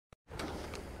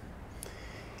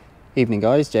Evening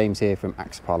guys, James here from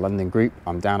Axopar London Group.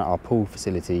 I'm down at our Poole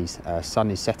facilities.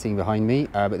 Sun is setting behind me,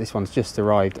 but this one's just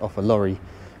arrived off a lorry,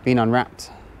 been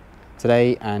unwrapped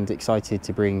today, and excited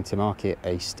to bring to market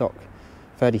a stock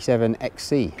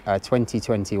 37XC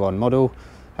 2021 model.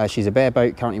 She's a bare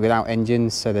boat currently without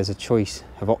engines, so there's a choice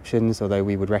of options, although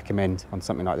we would recommend on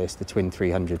something like this the twin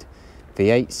 300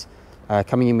 V8s.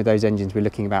 Coming in with those engines, we're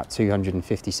looking about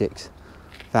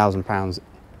 £256,000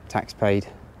 tax paid.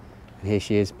 And here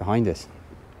she is behind us.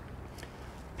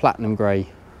 Platinum grey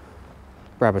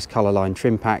Brabus colour line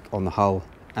trim pack on the hull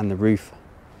and the roof,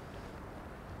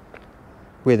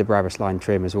 with a Brabus line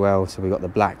trim as well. So we've got the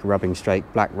black rubbing strake,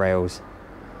 black rails.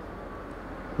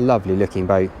 Lovely looking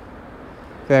boat,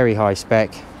 very high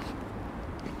spec,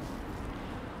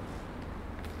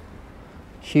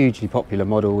 hugely popular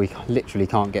model. We literally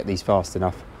can't get these fast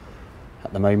enough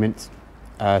at the moment.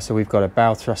 So we've got a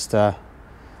bow thruster.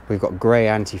 We've got grey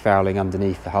anti-fouling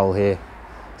underneath the hull here,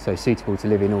 so suitable to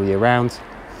live in all year round.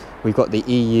 We've got the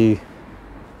EU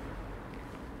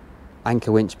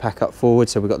anchor winch pack up forward,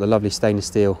 so we've got the lovely stainless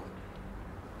steel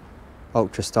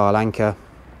ultra style anchor.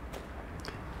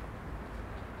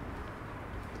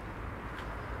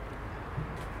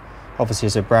 Obviously,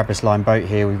 as a Brabus line boat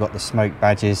here, we've got the smoke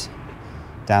badges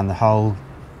down the hull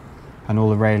and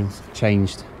all the rails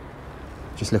changed.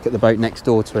 Just look at the boat next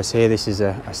door to us here. This is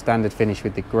a standard finish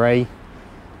with the grey,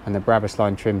 and the Brabus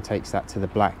line trim takes that to the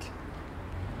black.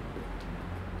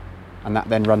 And that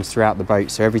then runs throughout the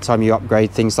boat. So every time you upgrade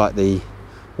things like the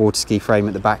water ski frame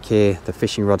at the back here, the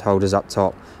fishing rod holders up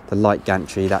top, the light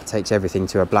gantry, that takes everything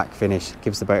to a black finish.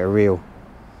 Gives the boat a real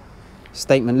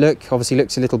statement look. Obviously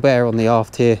looks a little bare on the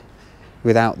aft here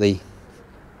without the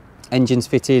engines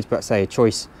fitted, but say a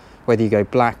choice whether you go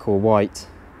black or white,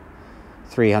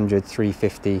 300,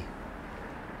 350,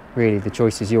 really the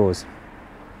choice is yours.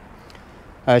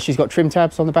 She's got trim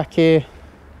tabs on the back here,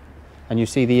 and you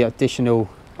see the additional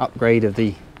upgrade of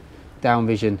the down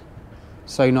vision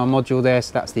sonar module there,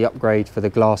 so that's the upgrade for the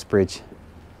glass bridge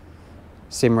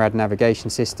Simrad navigation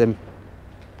system.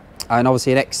 And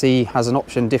obviously an XC has an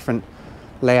option, different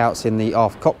layouts in the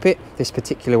aft cockpit. This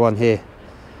particular one here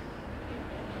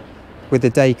with the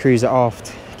day cruiser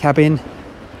aft cabin.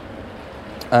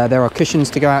 There are cushions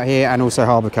to go out here and also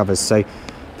harbour covers. So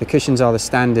the cushions are the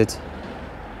standard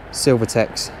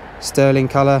Silvertex sterling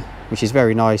colour, which is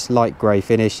very nice, light grey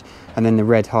finish, and then the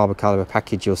red harbour colour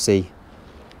package you'll see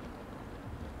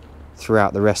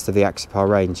throughout the rest of the Axopar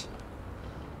range.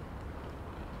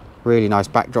 Really nice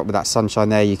backdrop with that sunshine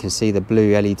there. You can see the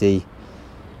blue LED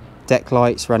deck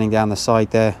lights running down the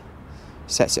side there.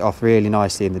 Sets it off really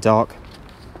nicely in the dark.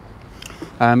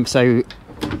 So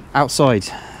outside,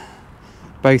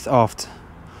 both aft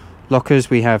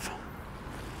lockers, we have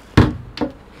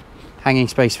hanging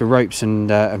space for ropes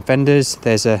and fenders.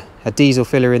 There's a diesel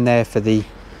filler in there for the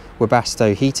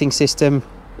Webasto heating system.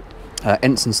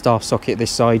 Ensign staff socket this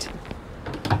side.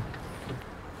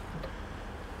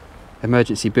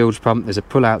 Emergency bilge pump. There's a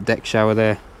pull-out deck shower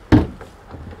there.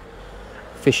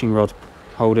 Fishing rod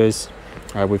holders.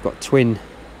 We've got twin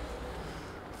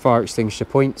fire extinguisher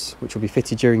points, which will be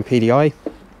fitted during PDI.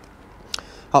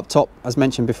 Up top, as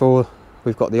mentioned before,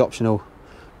 we've got the optional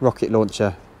rocket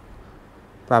launcher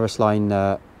Brabus line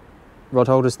rod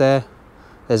holders there.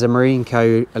 There's a Marine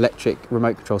Co electric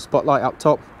remote control spotlight up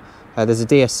top. There's a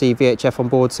DSC VHF on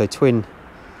board, so twin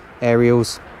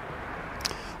aerials.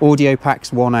 Audio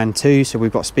packs 1 and 2, so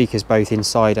we've got speakers both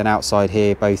inside and outside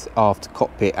here, both aft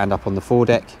cockpit and up on the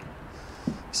foredeck.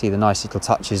 See the nice little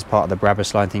touches, part of the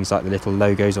Brabus line, things like the little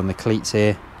logos on the cleats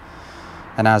here.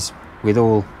 And as with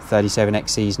all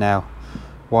 37XCs now,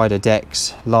 wider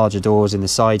decks, larger doors in the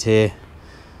side here,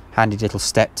 handy little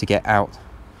step to get out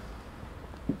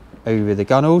over the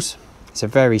gunnels. It's a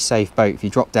very safe boat. If you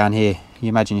drop down here, you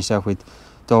imagine yourself with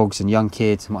dogs and young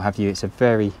kids and what have you. It's a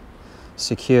very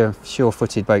secure,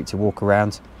 sure-footed boat to walk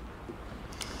around.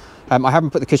 I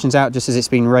haven't put the cushions out just as it's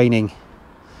been raining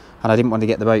and I didn't want to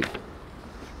get the boat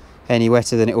any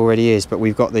wetter than it already is, but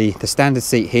we've got the standard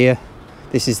seat here.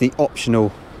 This is the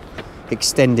optional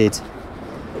extended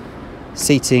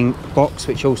seating box,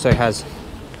 which also has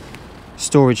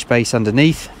storage space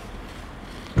underneath.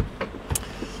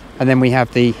 And then we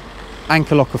have the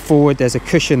anchor locker forward. There's a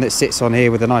cushion that sits on here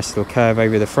with a nice little curve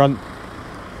over the front.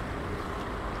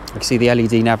 You can see the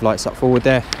LED nav lights up forward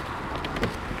there.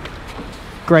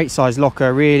 Great size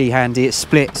locker, really handy. It's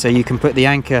split, so you can put the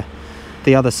anchor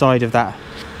the other side of that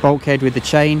bulkhead with the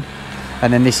chain,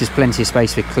 and then this is plenty of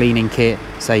space for cleaning kit,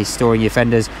 say storing your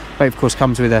fenders. Boat of course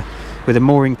comes with a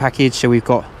mooring package, so we've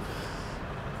got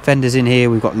fenders in here,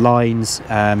 we've got lines,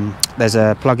 there's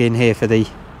a plug in here for the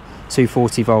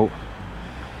 240 volt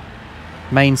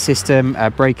Main system,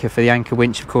 breaker for the anchor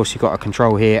winch. Of course, you've got a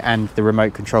control here and the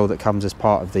remote control that comes as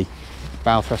part of the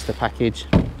bow thruster package.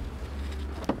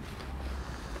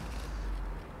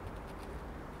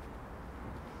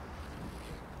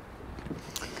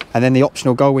 And then the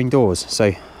optional Gullwing doors.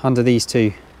 So under these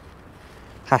two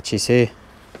hatches here,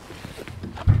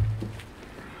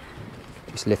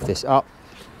 just lift this up.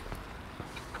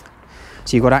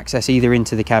 So you've got access either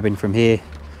into the cabin from here,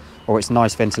 or it's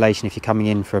nice ventilation if you're coming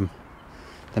in from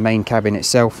the main cabin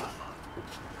itself.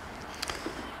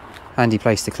 Handy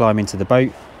place to climb into the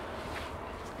boat.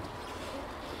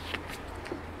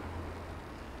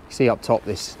 See up top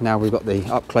this, now we've got the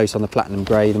up close on the platinum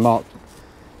grey, the Mark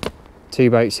II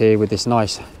boats here with this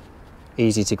nice,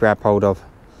 easy to grab hold of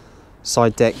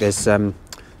side deck. There's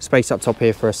space up top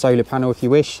here for a solar panel if you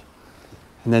wish,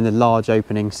 and then the large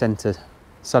opening centre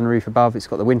sunroof above. It's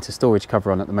got the winter storage cover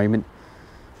on at the moment.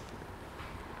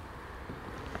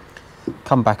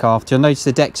 Come back aft, you'll notice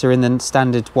the decks are in the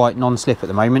standard white non-slip at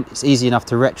the moment. It's easy enough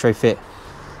to retrofit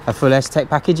a full S-Tech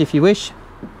package if you wish.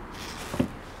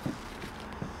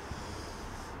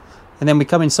 And then we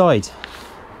come inside.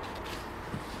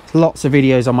 Lots of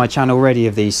videos on my channel already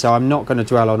of these, so I'm not going to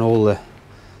dwell on all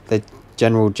the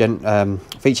general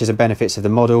features and benefits of the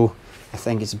model. I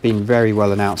think it's been very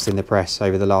well announced in the press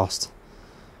over the last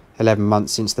 11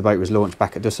 months since the boat was launched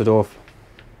back at Dusseldorf.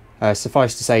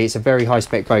 Suffice to say, it's a very high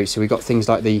spec boat, so we've got things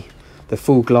like the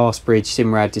full glass bridge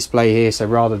Simrad display here, so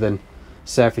rather than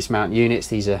surface mount units,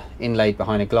 these are inlaid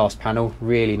behind a glass panel.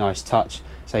 Really nice touch,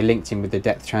 so linked in with the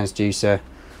depth transducer.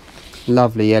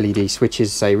 Lovely LED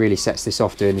switches, so really sets this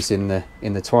off doing this in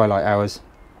the twilight hours.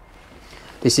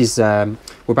 This is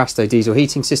Webasto diesel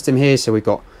heating system here, so we've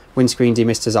got windscreen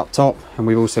demisters up top, and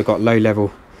we've also got low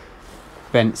level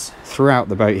vents throughout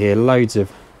the boat here. Loads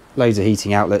of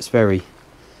heating outlets, very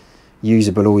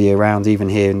usable all year round, even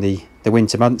here in the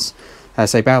winter months.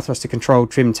 So bow thruster control,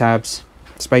 trim tabs,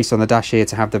 space on the dash here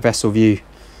to have the vessel view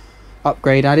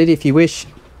upgrade added if you wish.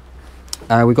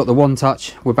 We've got the one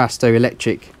touch Webasto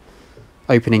electric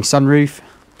opening sunroof,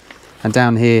 and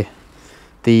down here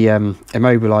the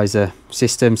immobilizer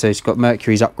system. So it's got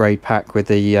Mercury's upgrade pack with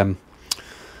the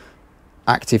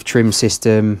active trim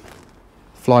system,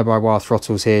 fly-by-wire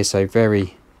throttles here, so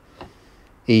very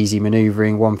easy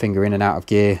manoeuvring, one finger in and out of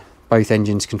gear. Both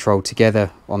engines controlled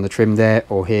together on the trim there,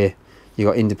 or here you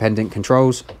got independent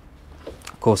controls.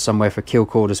 Of course, somewhere for kill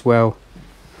cord as well.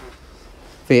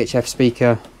 VHF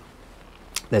speaker.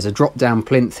 There's a drop down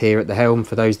plinth here at the helm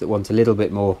for those that want a little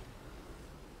bit more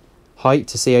height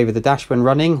to see over the dash when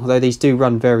running, although these do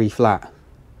run very flat.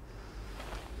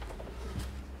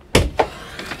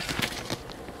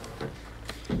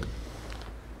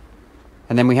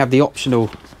 And then we have the optional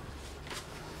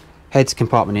heads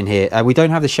compartment in here. We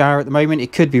don't have the shower at the moment.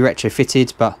 It could be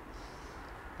retrofitted, but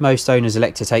most owners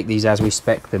elect to take these as we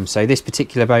spec them. So this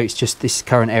particular boat's just this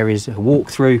current area is a walk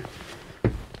through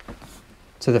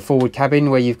to the forward cabin,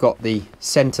 where you've got the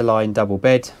centre line double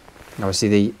bed. And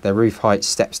obviously the roof height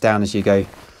steps down as you go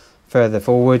further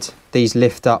forward. These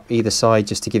lift up either side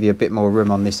just to give you a bit more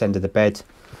room on this end of the bed.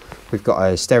 We've got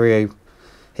a stereo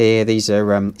here. These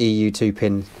are EU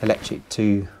 2-pin electric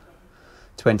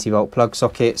 220 volt plug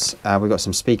sockets. We've got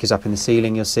some speakers up in the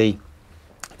ceiling, you'll see.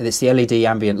 And it's the LED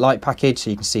ambient light package, so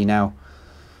you can see now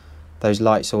those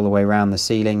lights all the way around the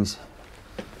ceilings.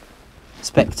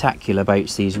 Spectacular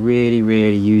boats, these,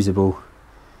 really usable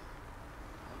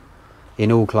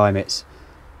in all climates.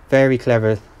 Very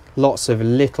clever, lots of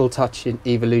little touch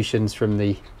evolutions from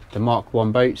the Mark I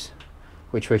boats,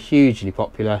 which were hugely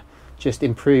popular. Just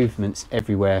improvements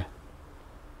everywhere.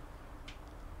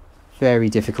 Very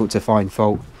difficult to find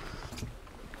fault.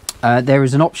 There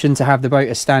is an option to have the boat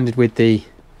as standard with the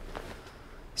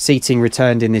seating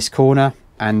returned in this corner,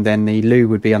 and then the loo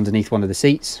would be underneath one of the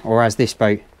seats, or as this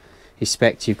boat is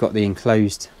spec'd, you've got the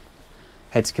enclosed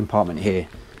heads compartment here.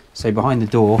 So behind the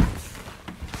door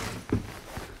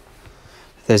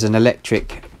there's an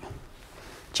electric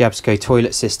Jabsco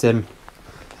toilet system,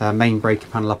 main breaker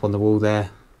panel up on the wall there,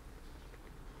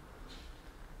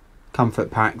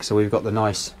 comfort pack, so we've got the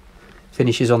nice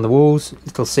finishes on the walls,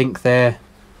 little sink there,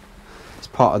 it's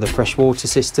part of the fresh water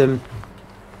system.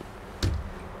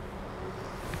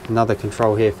 Another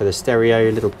control here for the stereo,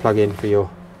 a little plug-in for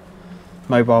your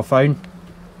mobile phone.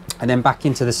 And then back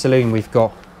into the saloon we've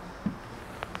got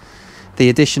the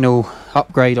additional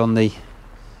upgrade on the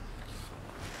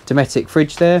Dometic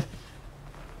fridge there.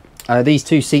 These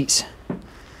two seats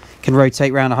can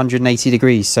rotate around 180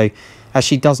 degrees, so as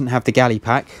she doesn't have the galley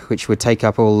pack, which would take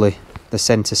up all the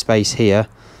centre space here,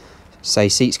 say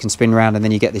seats can spin around, and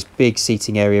then you get this big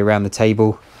seating area around the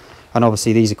table. And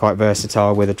obviously these are quite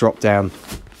versatile with a drop down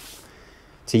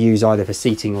to use either for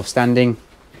seating or standing.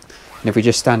 And if we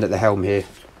just stand at the helm here,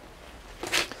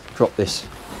 drop this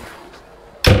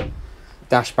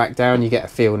dash back down, you get a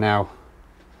feel now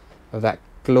of that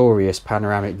glorious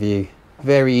panoramic view.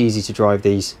 Very easy to drive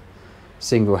these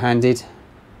single-handed.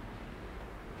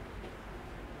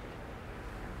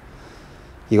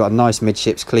 You've got a nice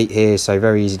midships cleat here, so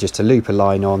very easy just to loop a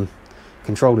line on,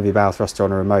 controlled with your bow thruster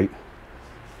on a remote.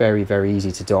 Very, very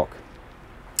easy to dock.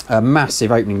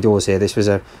 Massive opening doors here. This was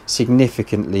a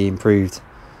significantly improved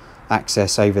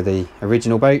access over the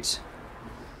original boats.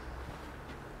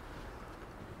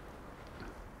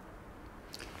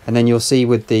 And then you'll see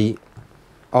with the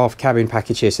aft cabin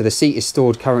package here, so the seat is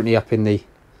stored currently up in the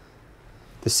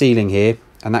ceiling here,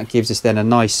 and that gives us then a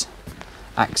nice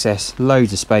access,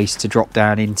 loads of space to drop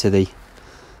down into the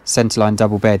centerline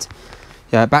double bed.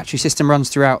 Battery system runs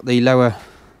throughout the lower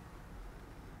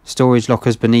storage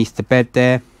lockers beneath the bed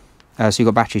there. So you've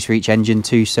got batteries for each engine,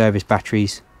 2 service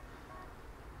batteries,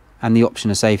 and the option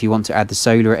to say if you want to add the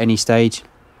solar at any stage.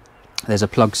 There's a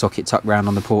plug socket tucked round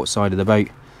on the port side of the boat.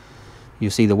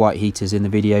 You'll see the white heaters in the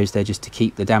videos there just to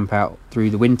keep the damp out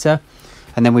through the winter.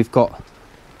 And then we've got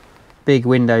big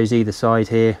windows either side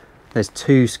here. There's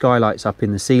 2 skylights up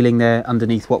in the ceiling there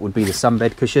underneath what would be the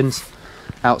sunbed cushions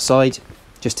outside.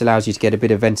 Just allows you to get a bit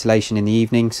of ventilation in the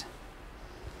evenings.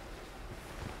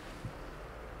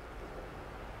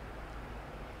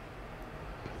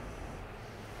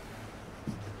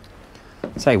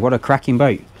 So what a cracking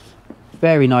boat.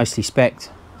 Very nicely specced.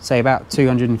 Say about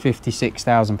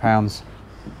 £256,000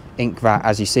 ink vat,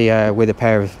 as you see, with a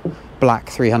pair of black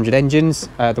 300 engines.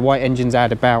 The white engines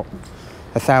add about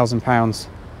 £1,000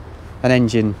 an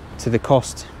engine to the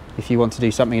cost if you want to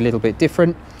do something a little bit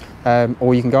different,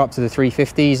 or you can go up to the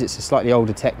 350s. It's a slightly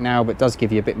older tech now, but does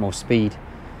give you a bit more speed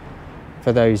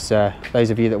for those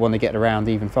of you that want to get around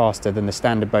even faster than the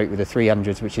standard boat with the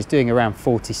 300s, which is doing around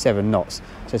 47 knots.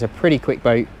 So it's a pretty quick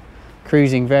boat,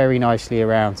 cruising very nicely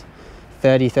around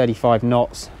 30-35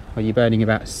 knots, where you're burning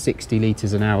about 60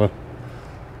 litres an hour.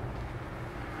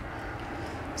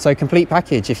 So complete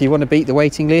package. If you want to beat the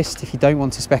waiting list, if you don't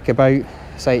want to spec a boat,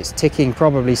 say it's ticking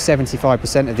probably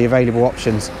 75% of the available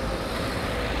options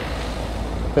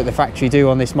that the factory do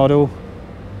on this model.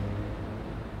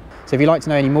 So if you'd like to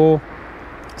know any more,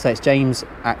 say it's James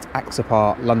at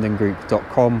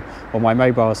axoparlondongroup.com, or my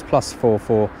mobile's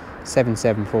 +44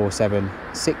 7747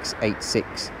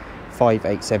 686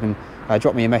 587.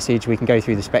 Drop me a message, we can go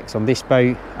through the specs on this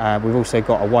boat. We've also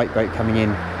got a white boat coming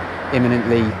in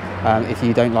imminently if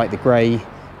you don't like the grey,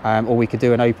 or we could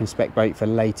do an open spec boat for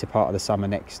later part of the summer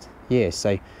next year.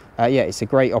 So yeah, it's a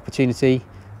great opportunity,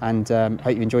 and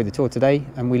hope you enjoyed the tour today,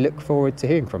 and we look forward to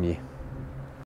hearing from you.